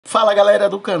Fala galera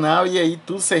do canal, e aí,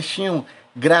 tudo certinho?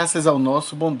 Graças ao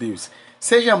nosso bom Deus.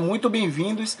 Sejam muito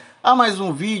bem-vindos a mais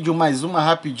um vídeo, mais uma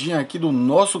rapidinha aqui do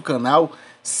nosso canal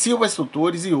Silvas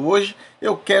Tutores, e hoje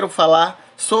eu quero falar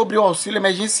sobre o auxílio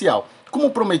emergencial. Como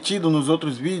prometido nos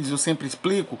outros vídeos, eu sempre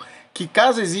explico que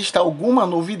caso exista alguma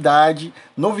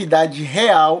novidade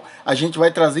real, a gente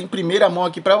vai trazer em primeira mão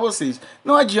aqui para vocês.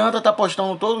 Não adianta estar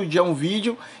postando todo dia um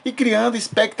vídeo e criando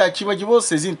expectativa de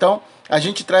vocês. Então, a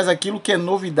gente traz aquilo que é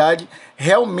novidade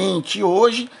realmente. E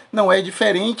hoje não é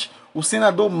diferente. O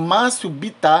senador Márcio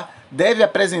Bittar deve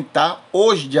apresentar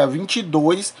hoje, dia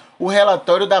 22, o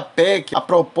relatório da PEC, a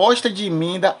proposta de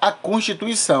emenda à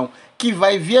Constituição, que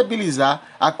vai viabilizar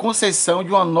a concessão de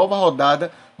uma nova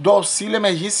rodada do auxílio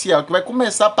emergencial, que vai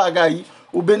começar a pagar aí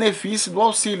o benefício do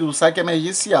auxílio, do saque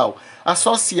emergencial,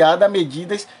 associado a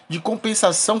medidas de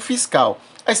compensação fiscal.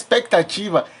 A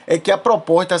expectativa é que a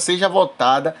proposta seja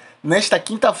votada nesta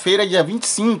quinta-feira, dia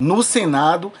 25, no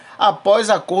Senado, após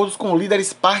acordos com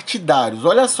líderes partidários.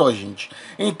 Olha só, gente.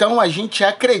 Então a gente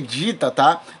acredita,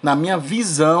 tá? Na minha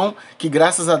visão, que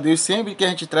graças a Deus, sempre que a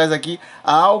gente traz aqui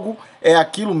algo, é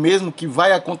aquilo mesmo que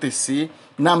vai acontecer.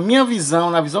 Na minha visão,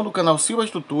 na visão do canal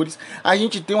Silvas Tutores, a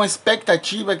gente tem uma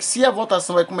expectativa que, se a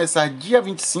votação vai começar dia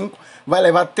 25, vai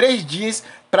levar 3 dias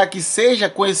para que seja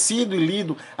conhecido e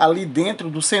lido ali dentro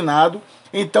do Senado.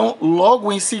 Então,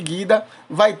 logo em seguida,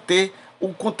 vai ter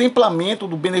o contemplamento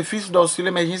do benefício do auxílio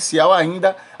emergencial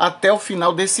ainda até o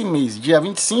final desse mês. Dia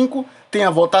 25 tem a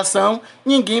votação,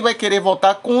 ninguém vai querer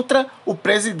votar contra o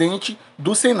presidente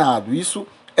do Senado. Isso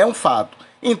é um fato.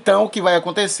 Então, o que vai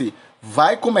acontecer?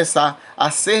 Vai começar a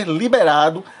ser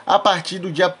liberado a partir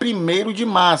do dia 1º de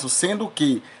março, sendo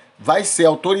que vai ser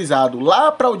autorizado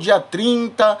lá para o dia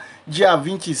 30, dia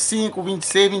 25,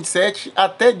 26, 27,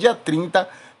 até dia 30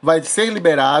 vai ser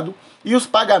liberado. E os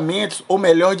pagamentos, ou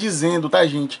melhor dizendo, tá,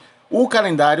 gente? O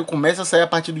calendário começa a sair a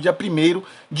partir do dia 1º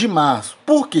de março.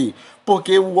 Por quê?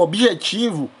 Porque o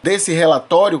objetivo desse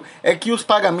relatório é que os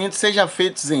pagamentos sejam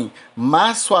feitos em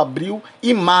março, abril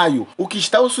e maio. O que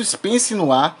está o suspense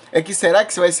no ar é que será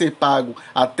que vai ser pago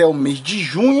até o mês de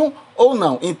junho ou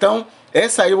não. Então,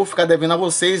 essa aí eu vou ficar devendo a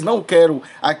vocês. Não quero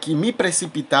aqui me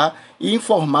precipitar e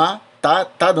informar.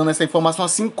 Tá dando essa informação,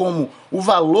 assim como o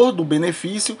valor do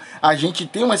benefício. A gente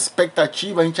tem uma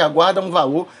expectativa, a gente aguarda um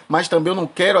valor, mas também eu não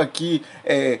quero aqui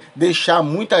deixar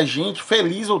muita gente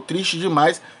feliz ou triste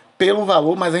demais pelo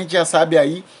valor, mas a gente já sabe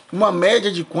aí uma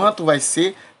média de quanto vai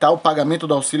ser, tá, o pagamento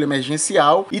do auxílio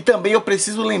emergencial. E também eu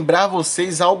preciso lembrar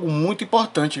vocês algo muito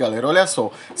importante, galera. Olha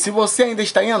só, se você ainda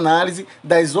está em análise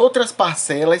das outras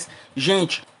parcelas,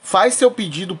 gente, faz seu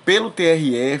pedido pelo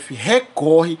TRF,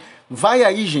 recorre. Vai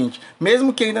aí, gente,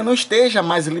 mesmo que ainda não esteja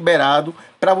mais liberado,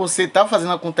 para você estar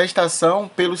fazendo a contestação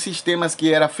pelos sistemas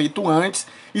que era feito antes.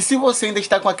 E se você ainda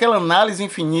está com aquela análise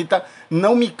infinita,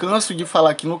 não me canso de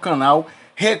falar aqui no canal,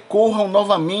 recorram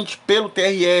novamente pelo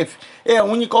TRF. É a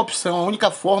única opção, a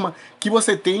única forma que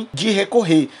você tem de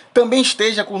recorrer. Também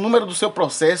esteja com o número do seu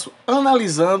processo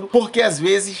analisando, porque às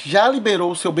vezes já liberou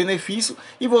o seu benefício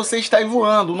e você está aí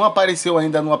voando, não apareceu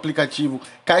ainda no aplicativo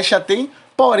Caixa Tem,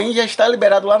 porém já está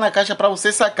liberado lá na caixa para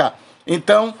você sacar.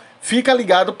 Então, fica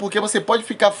ligado, porque você pode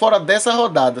ficar fora dessa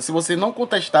rodada se você não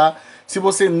contestar, se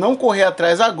você não correr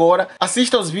atrás agora.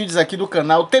 Assista aos vídeos aqui do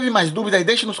canal. Teve mais dúvidas?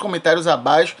 Deixe nos comentários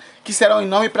abaixo, que será um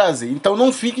enorme prazer. Então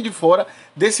não fique de fora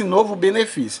desse novo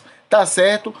benefício. Tá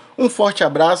certo? Um forte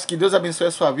abraço, que Deus abençoe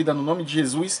a sua vida no nome de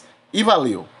Jesus e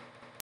valeu!